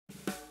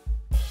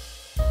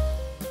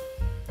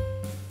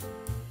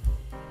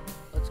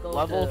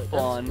Level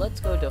fun. Let's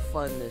go to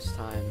fun this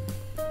time.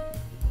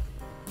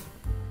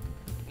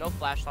 No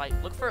flashlight.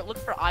 Look for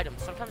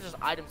items. Sometimes there's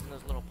items in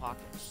those little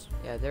pockets.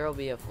 Yeah, there'll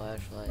be a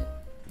flashlight.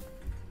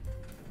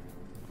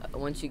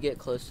 Once you get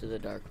close to the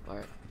dark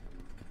part.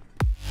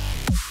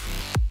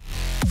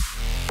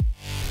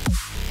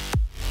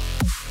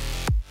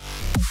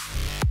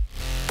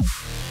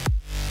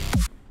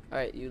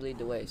 Alright, you lead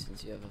the way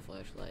since you have a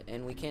flashlight.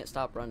 And we can't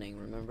stop running,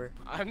 remember?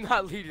 I'm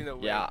not leading the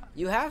way. Yeah.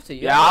 You have to.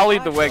 Yeah, I'll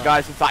lead the way,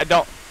 guys, since I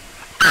don't.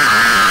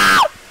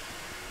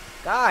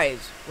 Guys,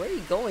 where are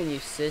you going, you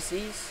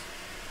sissies?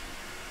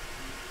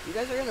 You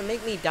guys are gonna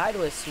make me die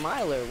to a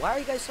smiler. Why are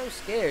you guys so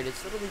scared?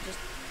 It's literally just...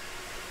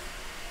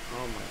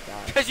 Oh my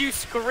god. Because you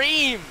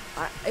scream!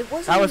 It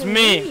wasn't That was even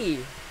me.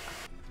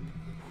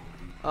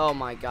 Oh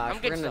my gosh, I'm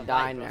we're getting gonna to the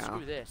die light, bro. now.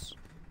 Screw this.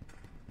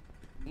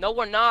 No,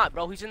 we're not,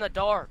 bro. He's in the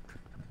dark.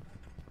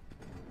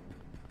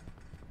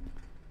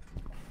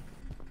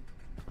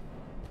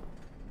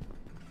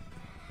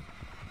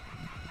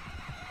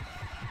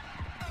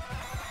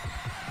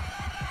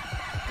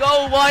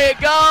 Go, Wyatt,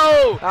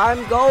 go!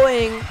 I'm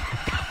going.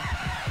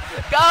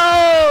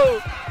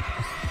 Go!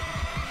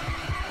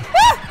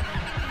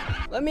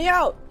 Let me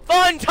out.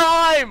 Fun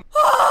time!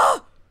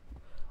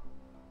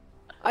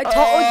 I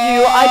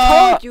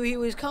told you he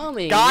was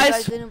coming. You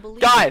Guys, didn't believe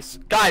guys,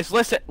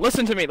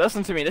 listen to me.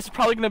 This is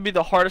probably gonna be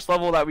the hardest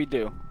level that we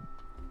do.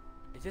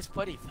 Is this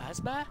Buddy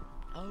Fazbear?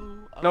 Oh.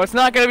 No, it's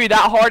not gonna be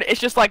that hard. It's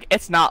just like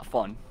it's not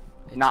fun.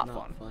 It's not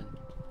fun.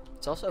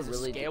 It's also Is it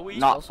really scary?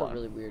 it's Not also fun.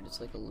 really weird.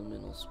 It's like a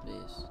liminal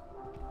space.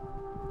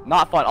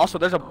 Not fun. Also,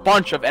 there's a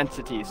bunch of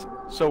entities,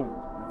 so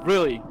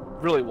really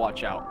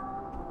watch out.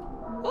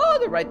 Oh,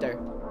 they're right there.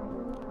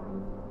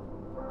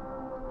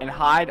 And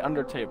hide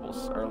under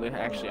tables. Or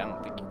actually, I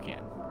don't think you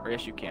can. Or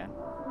yes, you can.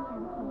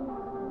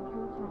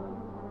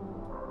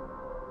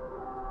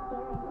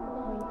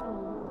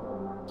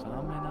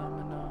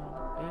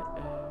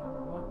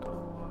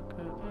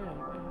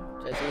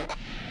 Jesse?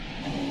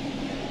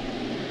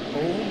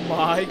 Oh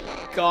my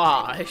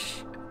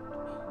gosh.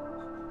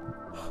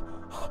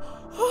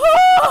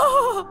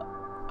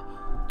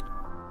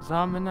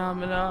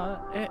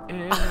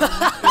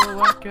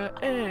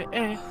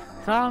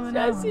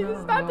 Jesse, this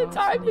is not the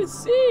time to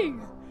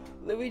sing.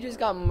 We just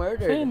got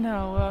murdered. Oh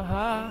no,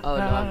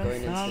 I'm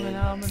going insane.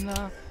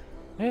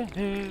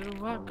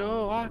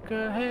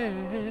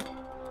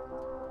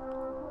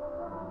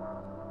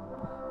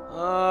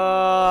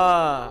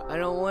 I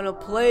don't want to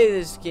play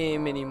this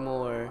game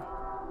anymore.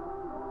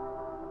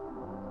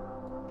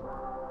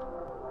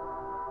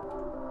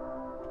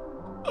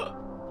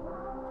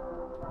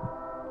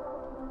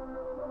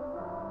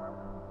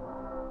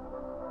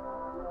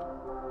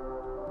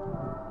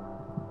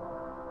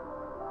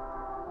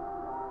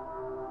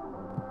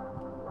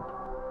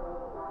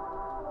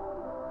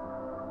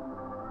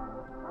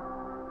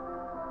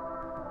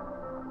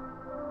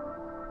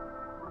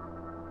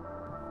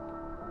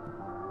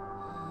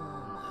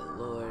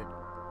 Lord,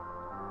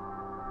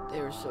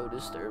 they were so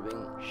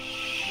disturbing.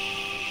 Shh.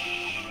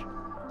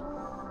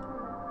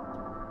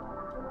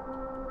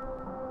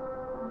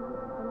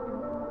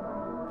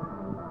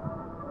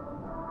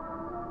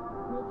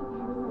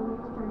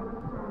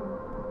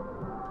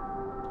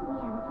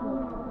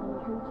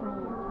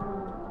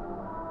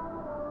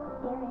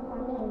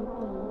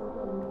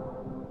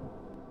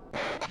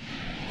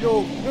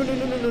 Yo,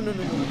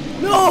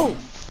 no!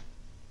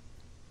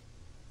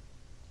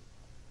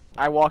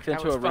 I walked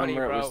into was a room funny,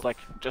 where it bro. was like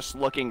just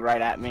looking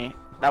right at me.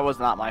 That was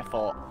not my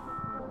fault.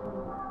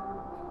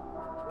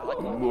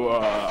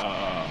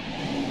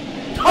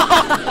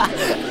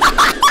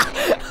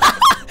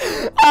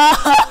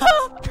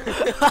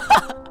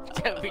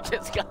 We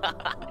just got.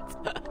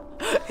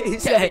 He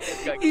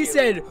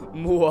said,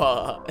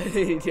 "Mwah."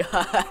 He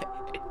died.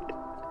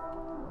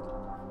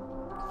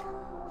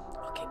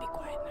 Okay, be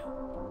quiet now.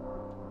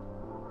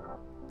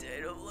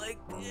 I don't like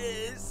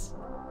this.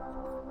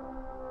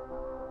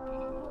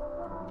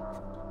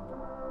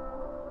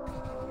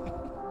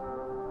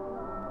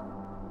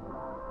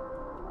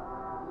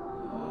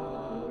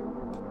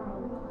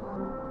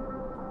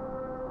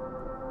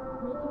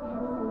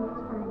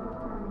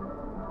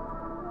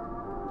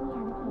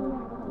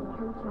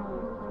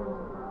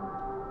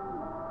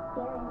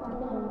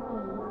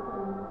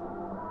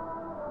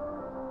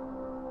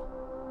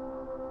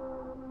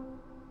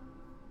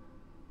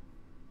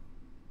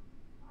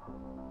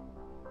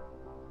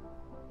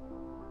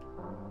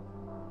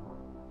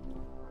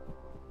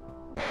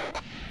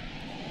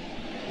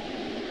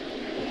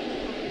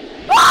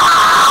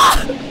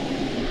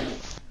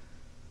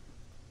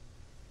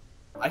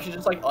 I should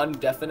just like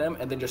undeafen him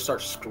and then just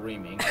start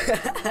screaming.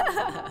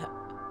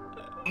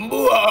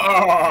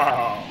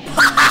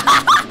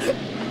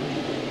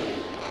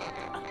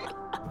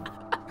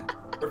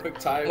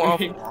 Perfect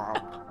timing.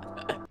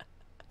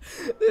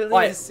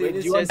 Literally, as soon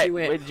as Jesse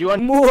went, you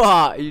want?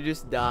 "Mwah," you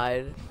just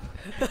died.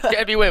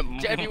 Jebby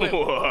went.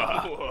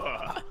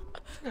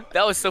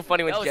 That was so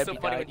funny when Jebby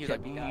died. He was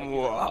like,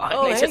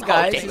 Oh, hey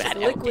guys, it's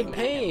liquid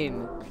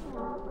pain.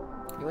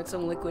 You want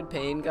some liquid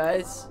pain,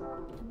 guys?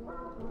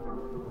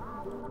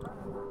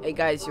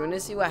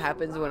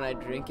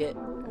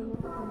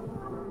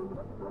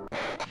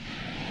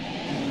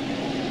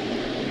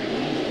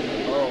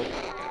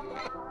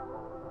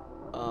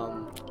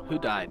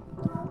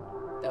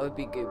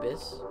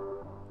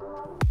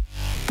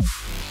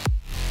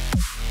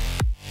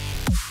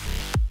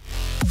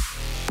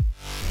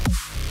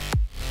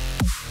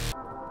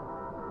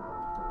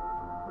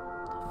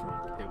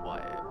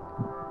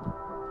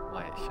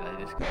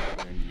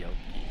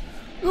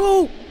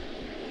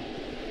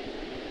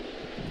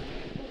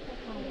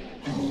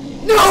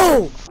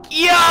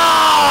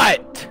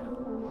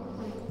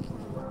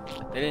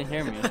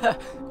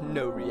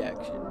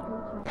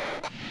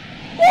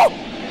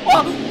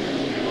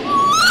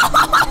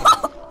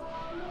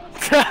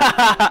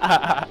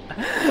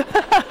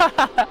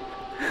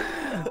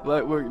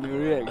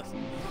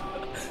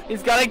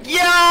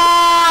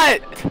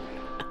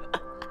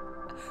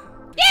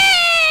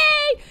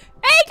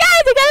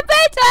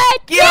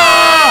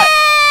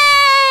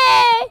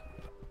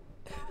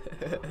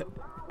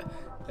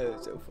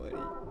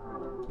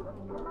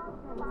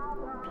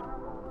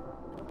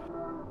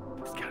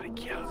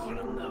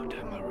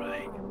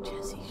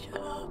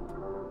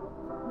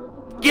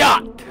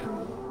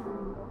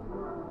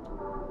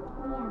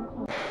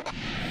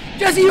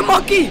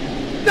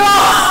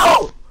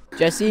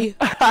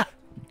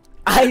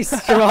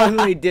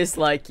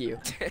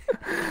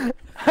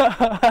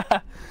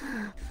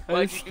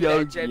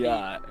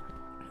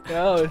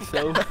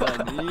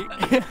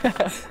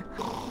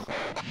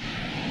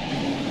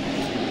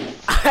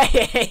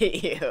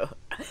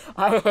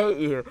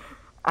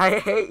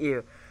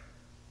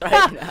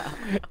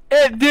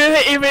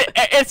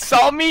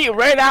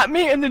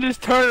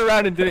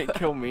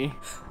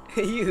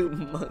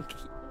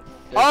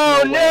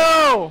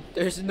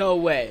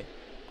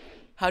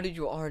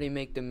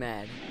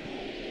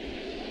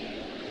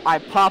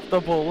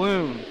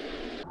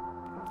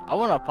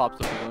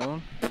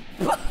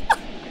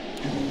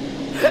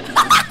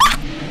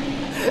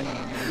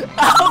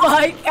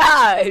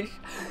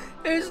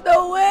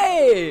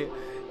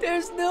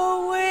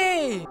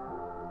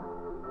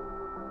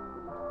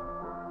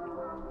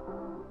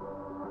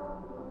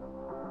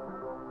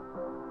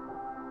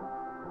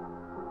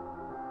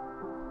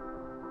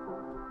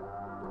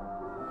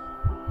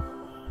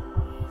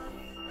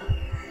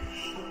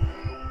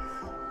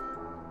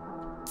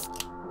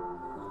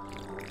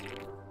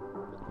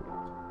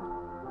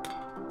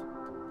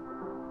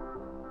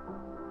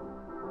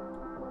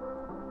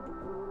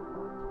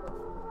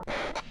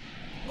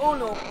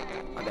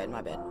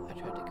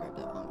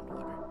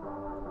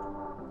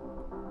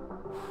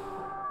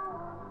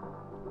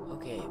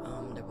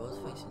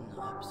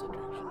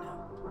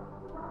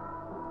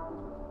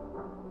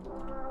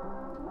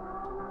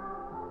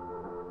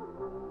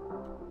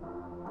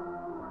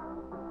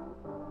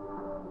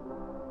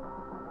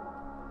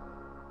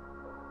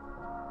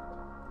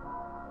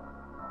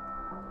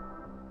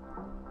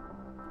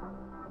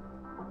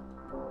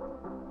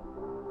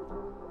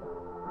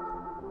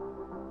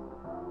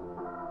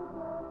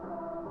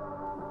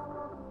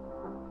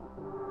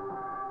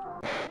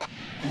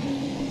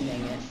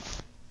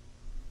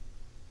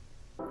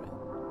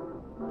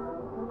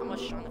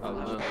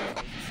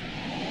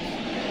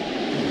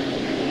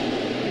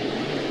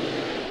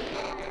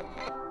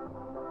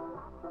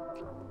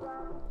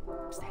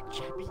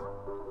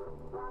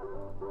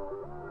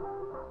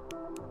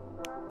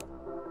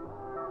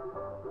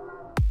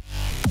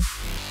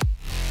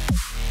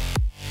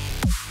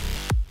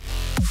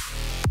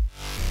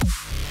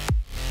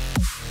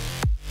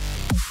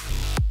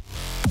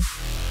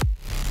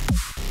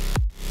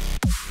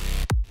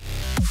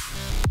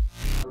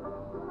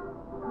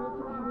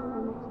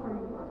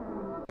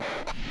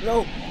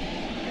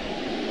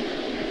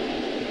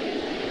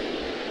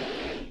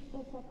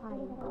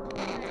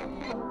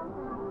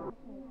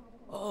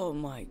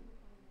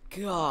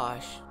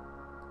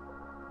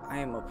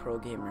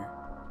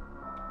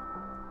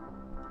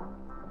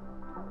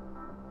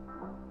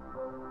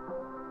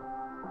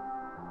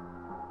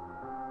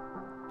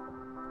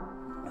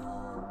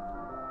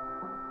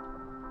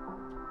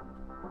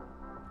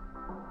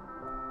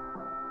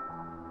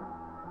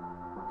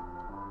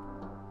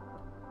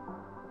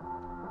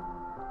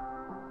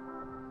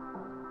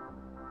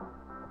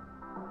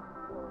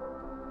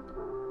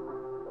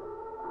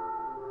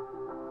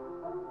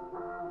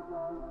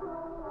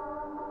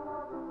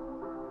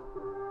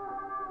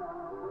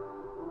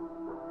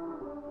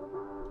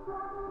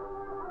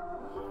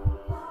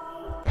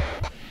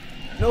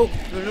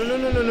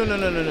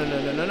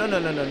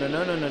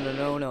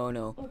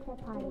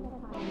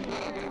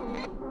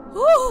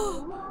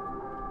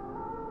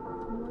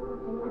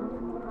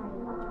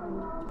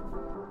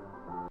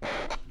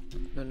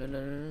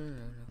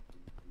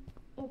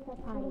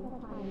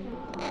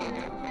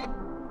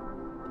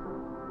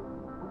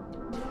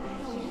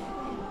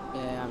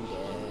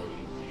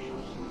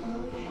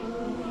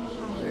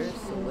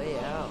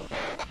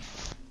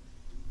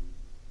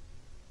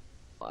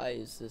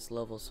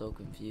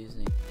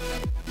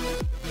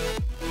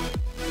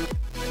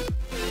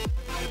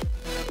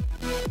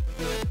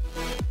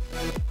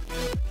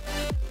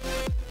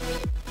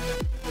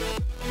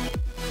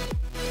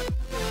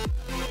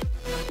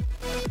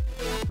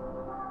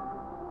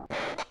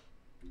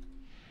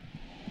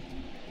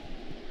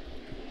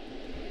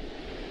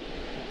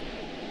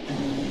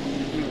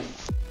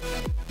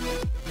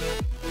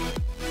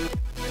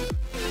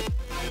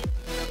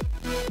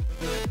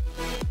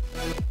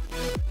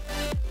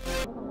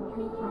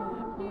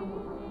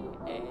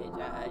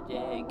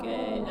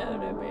 K,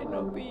 L, M, N,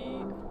 O,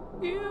 P,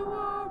 Q,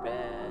 R,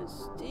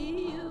 S,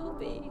 T, U,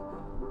 V,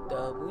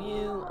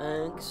 W,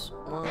 X,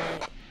 Y.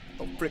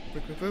 Oh, frick.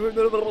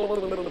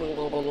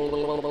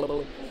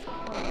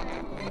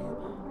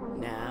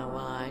 Now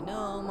I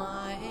know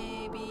my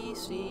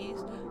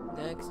ABCs.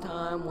 Next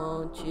time,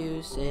 won't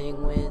you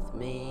sing with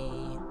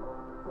me?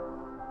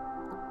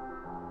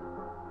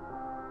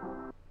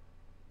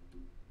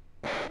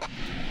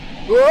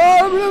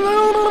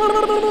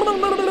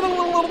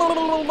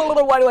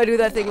 Why do I do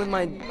that thing with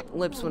my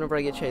lips whenever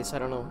I get chased? I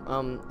don't know.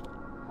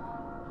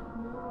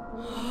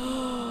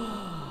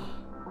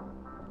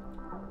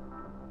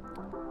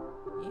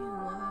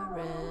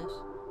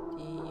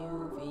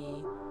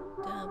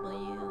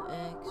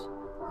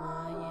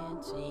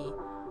 U-R-S-T-U-V-W-X-Y-and-Z.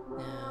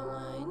 Now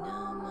I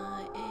know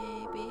my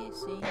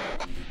ABC.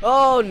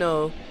 Oh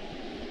no.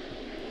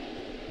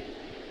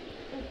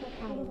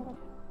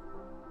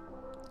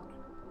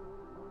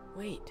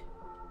 Wait.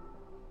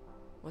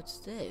 What's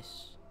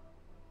this?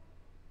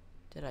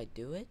 Did I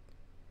do it?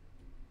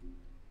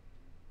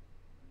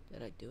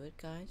 Did I do it,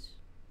 guys?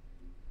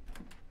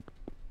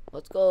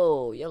 Let's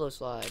go. Yellow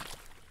slide.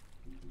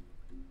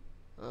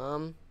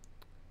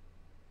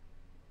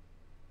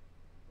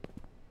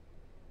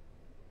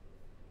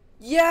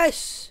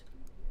 Yes!